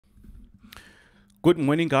Good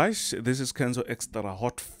morning, guys. This is Kenzo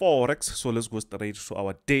Xtrahot Forex. So let's go straight to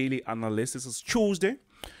our daily analysis. This is Tuesday.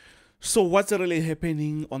 So what's really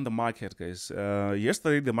happening on the market, guys?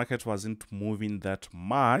 Yesterday the market wasn't moving that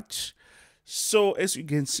much. So as you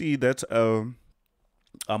can see that I'm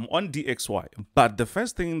on DXY. But the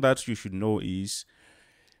first thing that you should know is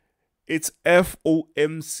it's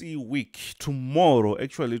FOMC week tomorrow.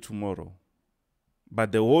 Actually tomorrow.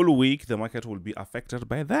 But the whole week the market will be affected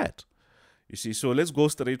by that. You see, so let's go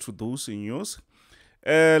straight to those news.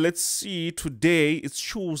 Let's see, today it's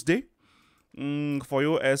Tuesday. For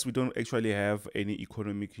US, we don't actually have any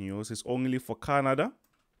economic news. It's only for Canada.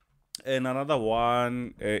 And another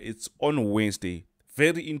one, it's on Wednesday.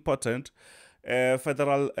 Very important,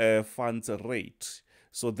 federal funds rate.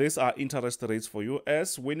 So these are interest rates for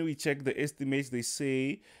US. When we check the estimates, they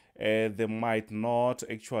say they might not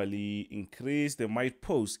actually increase. They might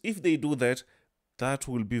pause. If they do that, that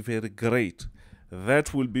will be very great.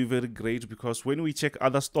 That will be very great because when we check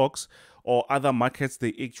other stocks or other markets,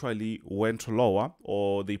 they actually went lower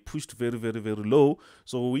or they pushed very low.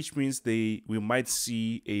 So which means we might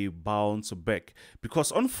see a bounce back,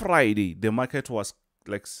 because on Friday the market was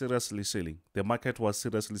like seriously selling. The market was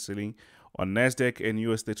seriously selling on Nasdaq and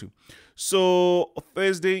US30. So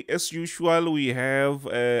Thursday, as usual, we have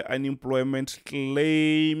unemployment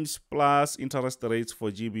claims plus interest rates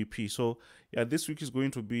for GBP. So yeah, this week is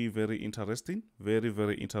going to be very interesting,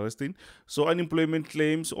 very interesting. So unemployment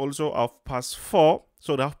claims also have past 4,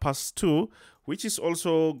 so they have past 2, which is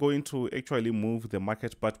also going to actually move the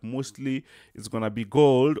market, but mostly it's going to be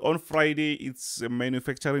gold. On Friday, it's a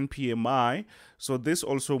manufacturing PMI. So this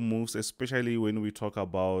also moves, especially when we talk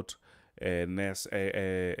about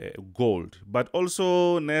gold. But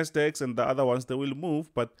also Nasdaq and the other ones, they will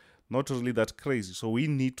move, but not really that crazy. So we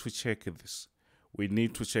need to check this. We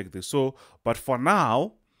need to check this. So, but for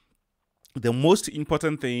now, the most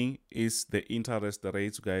important thing is the interest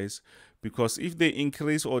rates, guys, because if they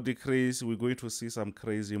increase or decrease, we're going to see some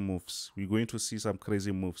crazy moves. We're going to see some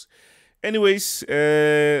crazy moves. Anyways,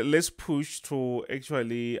 let's push to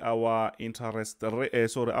actually our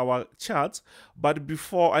our charts. But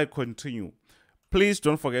before I continue, please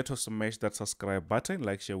don't forget to smash that subscribe button,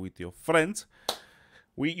 like, share with your friends.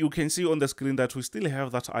 You can see on the screen that we still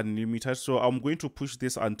have that unlimited, so I'm going to push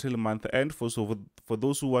this until month end. For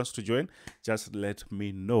those who wants to join, just let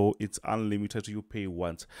me know. It's unlimited, you pay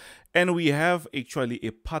once. And we have actually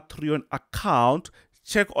a Patreon account.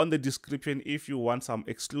 Check on the description if you want some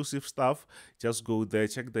exclusive stuff. Just go there,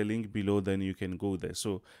 check the link below, then you can go there.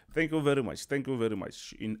 So thank you very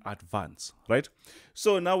much in advance, right?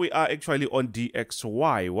 So now we are actually on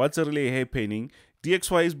DXY. What's really happening?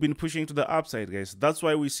 DXY has been pushing to the upside, guys. That's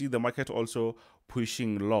why we see the market also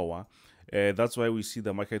pushing lower. That's why we see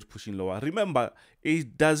the market pushing lower. Remember,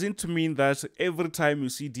 it doesn't mean that every time you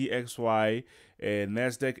see DXY,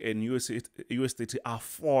 Nasdaq and US30 are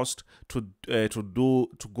forced to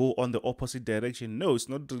go on the opposite direction. No, it's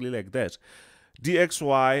not really like that.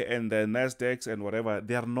 DXY and the Nasdaq and whatever,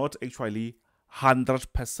 they are not actually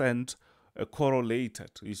 100%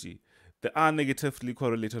 correlated, you see. They are negatively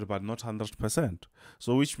correlated, but not 100%.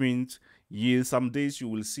 So which means some days you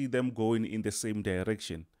will see them going in the same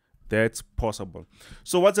direction. That's possible.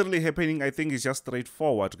 So what's really happening, I think, is just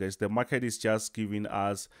straightforward, guys. The market is just giving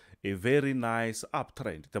us a very nice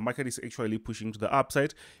uptrend. The market is actually pushing to the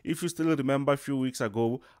upside. If you still remember, a few weeks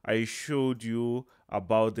ago, I showed you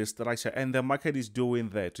about the structure, and the market is doing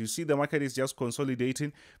that. You see, the market is just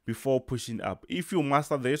consolidating before pushing up. If you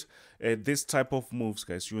master this type of moves,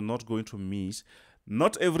 guys, you're not going to miss.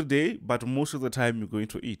 Not every day, but most of the time you're going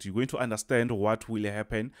to eat. You're going to understand what will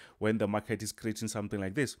happen when the market is creating something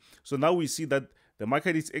like this. So now we see that the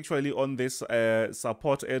market is actually on this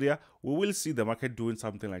support area. We will see the market doing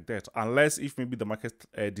something like that, unless if maybe the market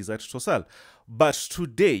decides to sell. But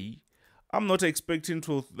today, I'm not expecting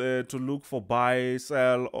to look for buy,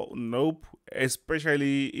 sell, or nope,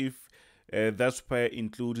 especially if that pair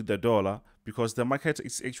include the dollar, because the market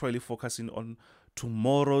is actually focusing on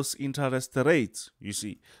tomorrow's interest rates, you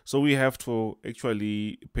see. So we have to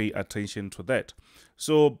actually pay attention to that.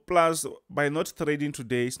 So plus, by not trading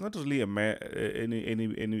today, it's not really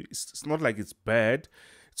it's not like it's bad.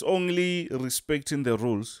 It's only respecting the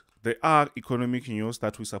rules. There are economic news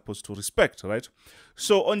that we're supposed to respect, right?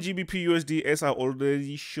 So on GBPUSD, as I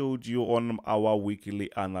already showed you on our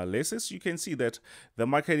weekly analysis, you can see that the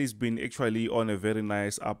market has been actually on a very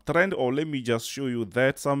nice uptrend. Or let me just show you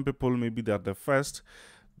that. Some people, maybe they're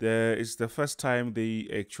it's the first time they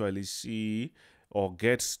actually see or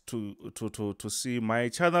get to see my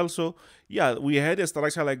channel. So yeah, we had a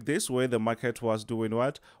structure like this where the market was doing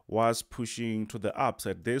what? Was pushing to the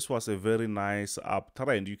upside. This was a very nice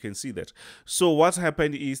uptrend. You can see that. So what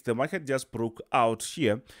happened is the market just broke out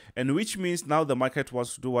here, and which means now the market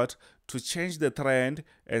wants to do what? To change the trend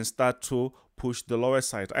and start to push the lower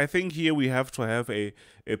side. I think here we have to have a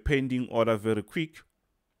pending order very quick.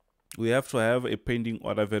 We have to have a pending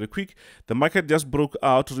order very quick. The market just broke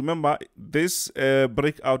out. Remember, this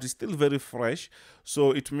breakout is still very fresh,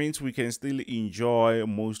 so it means we can still enjoy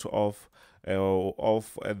most of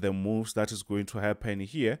the moves that is going to happen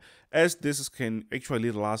here, as this can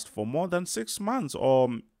actually last for more than 6 months, or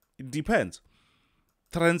it depends.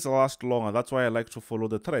 Trends last longer. That's why I like to follow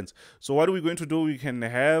the trends. So what are we going to do? We can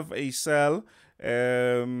have a sell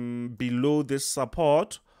below this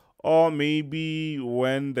support, or maybe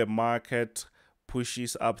when the market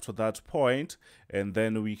pushes up to that point, and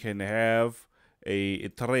then we can have a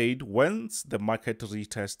trade once the market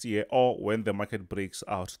retests here, or when the market breaks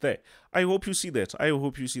out there. I hope you see that. I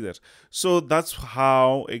hope you see that. So that's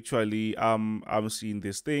how actually I'm seeing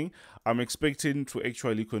this thing. I'm expecting to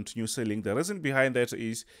actually continue selling. The reason behind that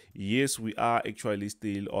is, yes, we are actually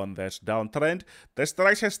still on that downtrend. The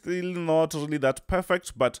structure is still not really that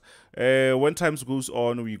perfect, but when times goes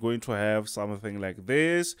on, we're going to have something like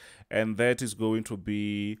this, and that is going to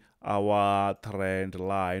be our trend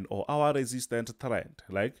line, or our resistant trend,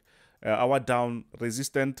 like our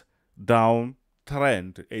resistant down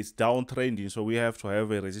trend. It's downtrending, so we have to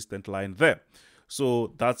have a resistant line there.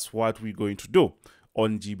 So that's what we're going to do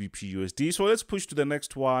on GBPUSD. So let's push to the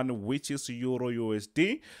next one, which is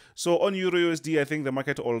EURUSD. So on EURUSD, I think the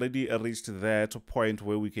market already reached that point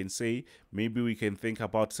where we can say maybe we can think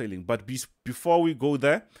about selling. But before we go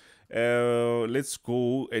there, let's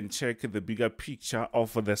go and check the bigger picture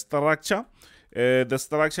of the structure. The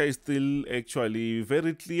structure is still actually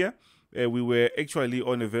very clear. We were actually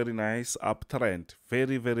on a very nice uptrend,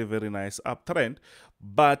 very nice uptrend,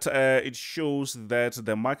 but it shows that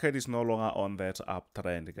the market is no longer on that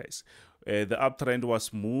uptrend, guys. The uptrend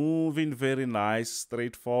was moving very nice,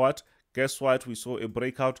 straightforward. Guess what? We saw a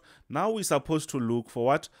breakout. Now we're supposed to look for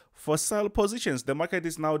what? For sell positions. The market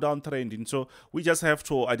is now downtrending, so we just have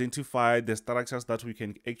to identify the structures that we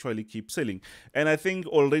can actually keep selling. And I think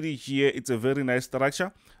already here it's a very nice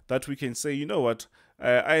structure that we can say, you know what?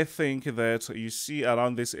 I think that you see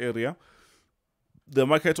around this area, the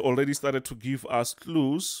market already started to give us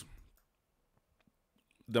clues.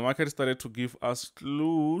 The market started to give us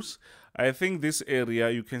clues. I think this area,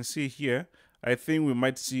 you can see here, I think we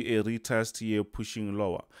might see a retest here pushing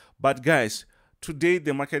lower. But guys, today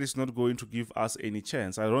the market is not going to give us any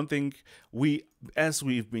chance. I don't think as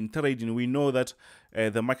we've been trading, we know that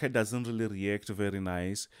the market doesn't really react very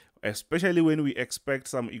nice, especially when we expect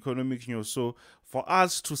some economic news. So for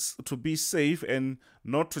us to be safe and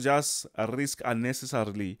not to just risk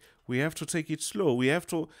unnecessarily, we have to take it slow.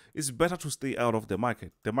 It's better to stay out of the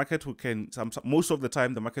market. The market most of the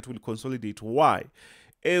time the market will consolidate. Why?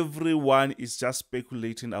 Everyone is just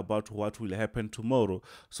speculating about what will happen tomorrow.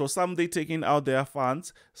 So some they taking out their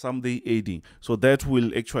funds, some they aiding. So that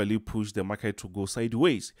will actually push the market to go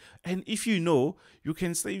sideways. And if you know, you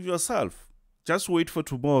can save yourself. Just wait for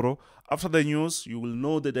tomorrow. After the news, you will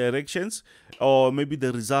know the directions or maybe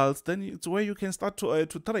the results. Then it's where you can start to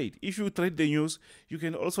trade. If you trade the news, you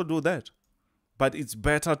can also do that. But it's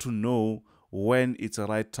better to know when it's the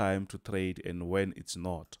right time to trade and when it's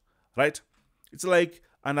not. Right? It's like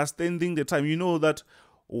understanding the time. You know that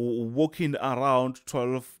walking around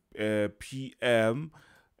 12 p.m.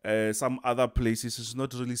 Some other places is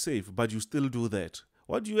not really safe, but you still do that.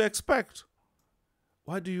 What do you expect?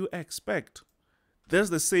 What do you expect? There's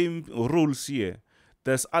the same rules here.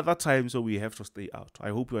 There's other times where we have to stay out. I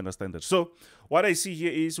hope you understand that. So what I see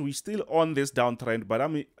here is we're still on this downtrend, but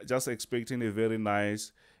I'm just expecting a very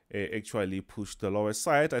nice actually push the lower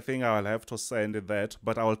side. I think I'll have to send that,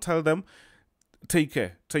 but I'll tell them, take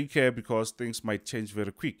care because things might change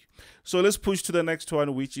very quick. So let's push to the next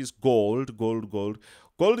one, which is gold. Gold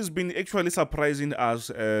has been actually surprising us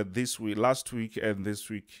this week, last week and this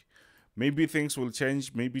week. Maybe things will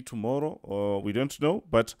change, maybe tomorrow, or we don't know,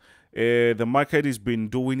 but the market has been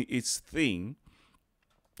doing its thing.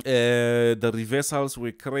 The reversals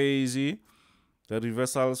were crazy.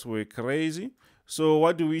 So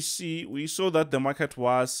what do we see? We saw that the market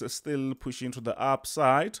was still pushing to the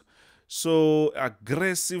upside. So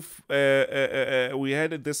aggressive, we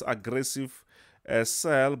had this aggressive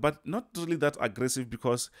sell, but not really that aggressive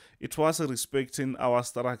because it was respecting our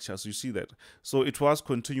structures. You see that? So it was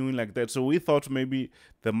continuing like that. So we thought maybe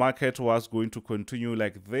the market was going to continue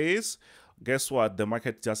like this, guess what? The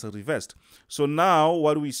market just reversed. So now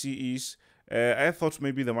what we see is, I thought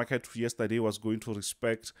maybe the market yesterday was going to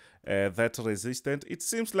respect that resistance. It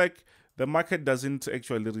seems like the market doesn't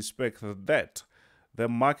actually respect that. The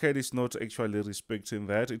market is not actually respecting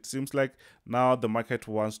that. It seems like now the market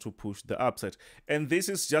wants to push the upside. And this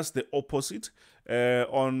is just the opposite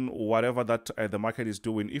on whatever that the market is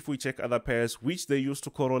doing. If we check other pairs, which they used to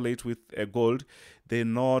correlate with gold, they're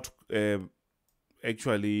not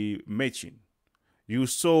actually matching. You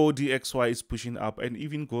saw DXY is pushing up and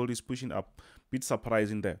even gold is pushing up. Bit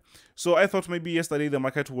surprising there. So I thought maybe yesterday the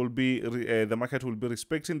market will be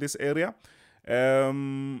respecting this area.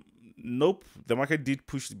 Nope, the market did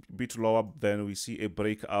push a bit lower. Then we see a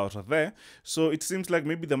breakout there. So it seems like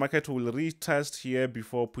maybe the market will retest here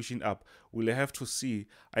before pushing up. We'll have to see.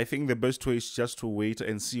 I think the best way is just to wait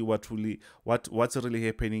and see what's really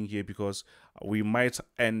happening here, because we might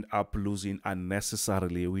end up losing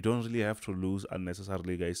unnecessarily. We don't really have to lose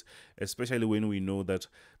unnecessarily, guys, especially when we know that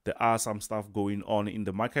there are some stuff going on in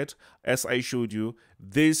the market. As I showed you,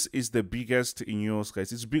 this is the biggest in yours,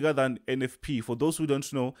 guys. It's bigger than NFP. For those who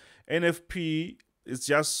don't know, NFP is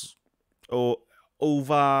just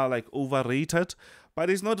overrated, but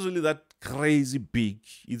it's not really that crazy big.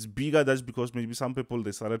 It's bigger. That's because maybe some people,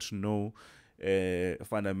 they started to know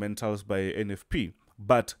fundamentals by NFP,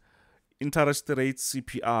 but interest rates,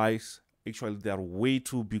 CPIs, actually they are way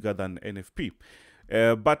too bigger than NFP.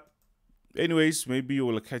 But anyways, maybe you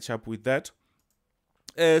will catch up with that.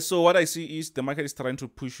 So what I see is the market is trying to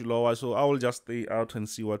push lower, so I will just stay out and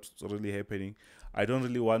see what's really happening. I don't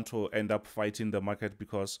really want to end up fighting the market,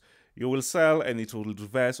 because you will sell and it will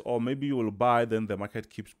reverse, or maybe you will buy, then the market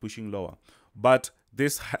keeps pushing lower. But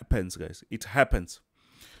this happens, guys. It happens.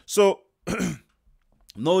 So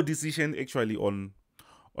no decision actually on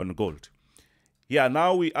gold. Yeah,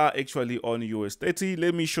 now we are actually on US30.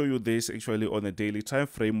 Let me show you this actually on a daily time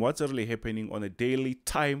frame. What's really happening on a daily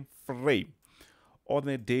time frame? On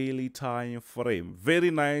a daily time frame,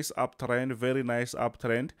 very nice uptrend, very nice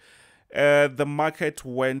uptrend. The market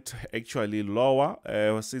went actually lower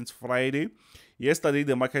since Friday. Yesterday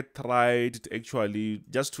the market tried actually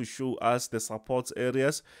just to show us the support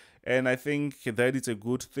areas, and I think that is a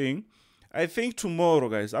good thing. I think tomorrow,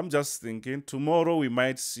 guys, I'm just thinking tomorrow we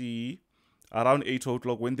might see around 8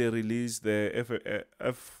 o'clock when they release the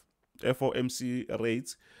FOMC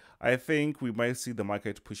rates. I think we might see the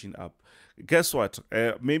market pushing up. Guess what?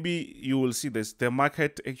 Maybe you will see this. The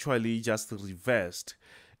market actually just reversed.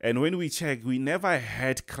 And when we check, we never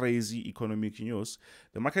had crazy economic news.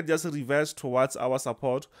 The market just reversed towards our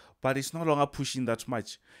support, but it's no longer pushing that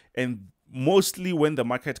much. And mostly when the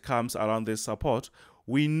market comes around this support,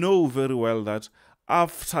 we know very well that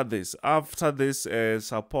after this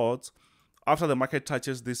support, after the market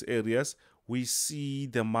touches these areas, we see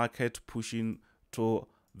the market pushing to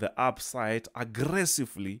the upside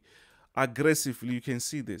aggressively. You can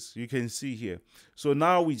see this, you can see here. So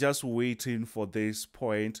now we're just waiting for this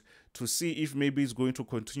point to see if maybe it's going to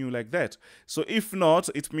continue like that. So if not,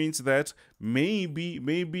 it means that maybe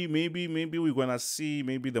we're gonna see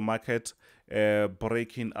maybe the market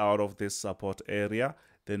breaking out of this support area.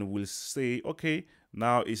 Then we'll say, okay,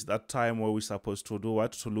 now is that time where we're supposed to do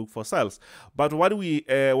what? To look for sales. But what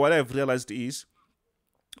I've realized is,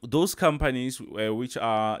 those companies which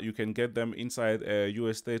are, you can get them inside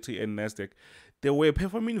US30 and Nasdaq, they were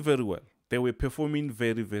performing very well. They were performing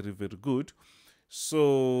very good.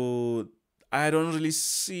 So I don't really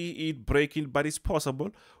see it breaking, but it's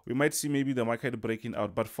possible. We might see maybe the market breaking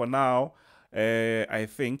out. But for now, I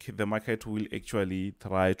think the market will actually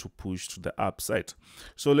try to push to the upside.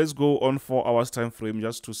 So let's go on 4 hours time frame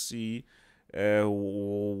just to see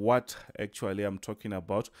what actually I'm talking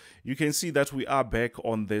about. You can see that we are back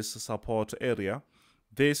on this support area.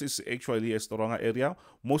 This is actually a stronger area.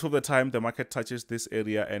 Most of the time the market touches this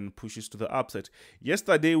area and pushes to the upside.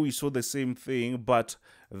 Yesterday we saw the same thing, but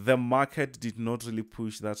the market did not really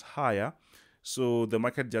push that higher, so the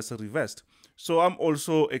market just reversed. So I'm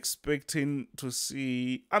also expecting to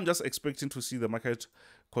see, the market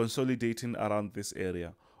consolidating around this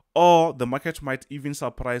area. Or the market might even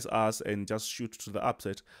surprise us and just shoot to the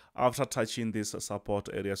upside after touching this support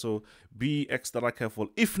area. So be extra careful.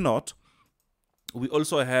 If not, we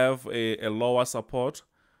also have a lower support.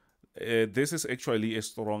 This is actually a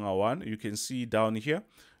stronger one. You can see down here.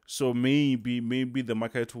 So maybe the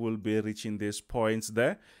market will be reaching these points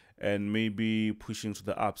there and maybe pushing to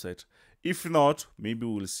the upside. If not, maybe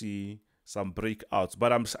we'll see some breakouts.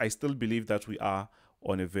 But I still believe that we are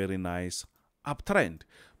on a very nice uptrend.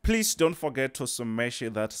 Please don't forget to smash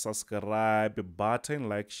that subscribe button,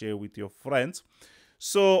 like, share with your friends.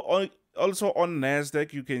 So Also on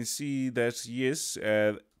Nasdaq, you can see that yes,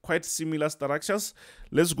 quite similar structures.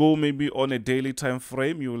 Let's go maybe on a daily time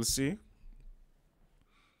frame. You will see.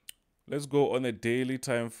 Let's go on a daily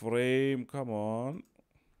time frame. Come on.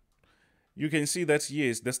 You can see that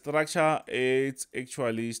yes, the structure is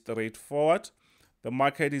actually straightforward. The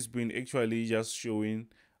market has been actually just showing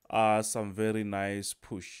some very nice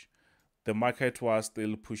push. The market was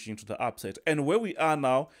still pushing to the upside, and where we are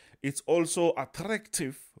now, it's also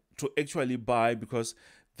attractive to actually buy because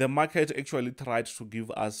the market actually tried to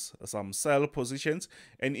give us some sell positions.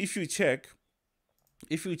 And if you check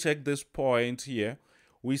this point here,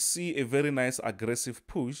 we see a very nice aggressive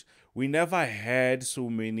push. We never had so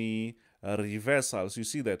many reversals. You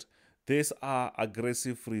see that these are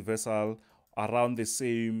aggressive reversal around the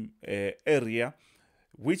same area,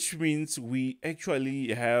 which means we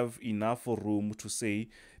actually have enough room to say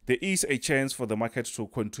there is a chance for the market to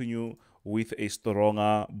continue with a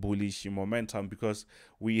stronger bullish momentum because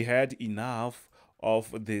we had enough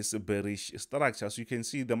of this bearish structure. So you can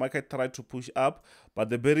see the market tried to push up,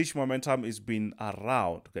 but the bearish momentum is been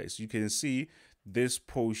around, guys. You can see this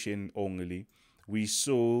portion only. We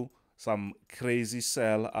saw some crazy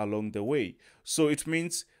sell along the way. So it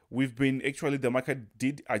means we've been actually, the market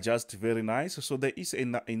did adjust very nice. So there is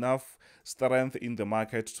enough strength in the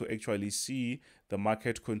market to actually see the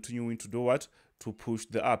market continuing to do what? To push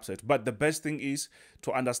the upside. But the best thing is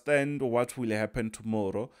to understand what will happen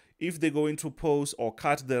tomorrow. If they're going to pause or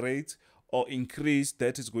cut the rate or increase,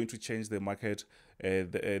 that is going to change the market,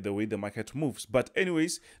 the way the market moves. But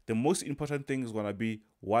anyways, the most important thing is going to be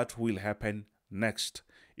what will happen next.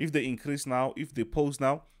 If they increase now, if they pause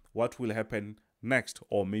now, what will happen next,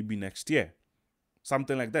 or maybe next year,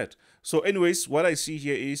 something like that. So anyways, what I see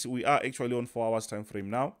here is we are actually on 4 hours time frame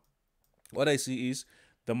now. What I see is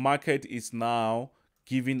the market is now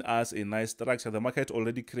giving us a nice structure. The market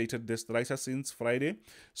already created the structure since Friday,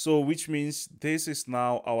 so which means this is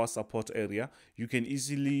now our support area. You can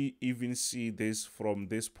easily even see this from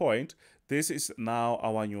this point. This is now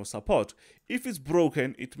our new support. If it's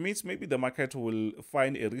broken, it means maybe the market will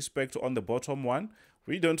find a respect on the bottom one.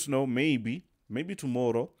 We don't know, maybe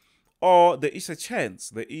tomorrow, or there is a chance,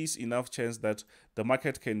 there is enough chance that the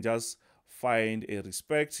market can just find a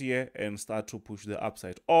respect here and start to push the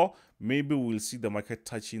upside, or maybe we'll see the market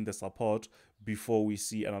touching the support before we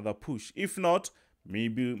see another push. If not,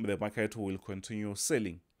 maybe the market will continue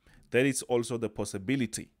selling. That is also the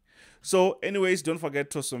possibility. So anyways, don't forget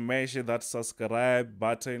to smash that subscribe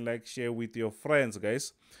button, like, share with your friends,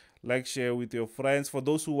 guys. Like, share with your friends. For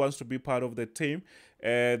those who wants to be part of the team,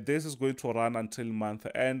 this is going to run until month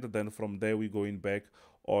end. Then from there, we're going back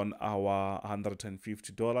on our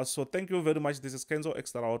 $150. So thank you very much. This is Kenzo,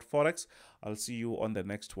 Xtrahot Forex. I'll see you on the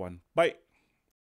next one. Bye.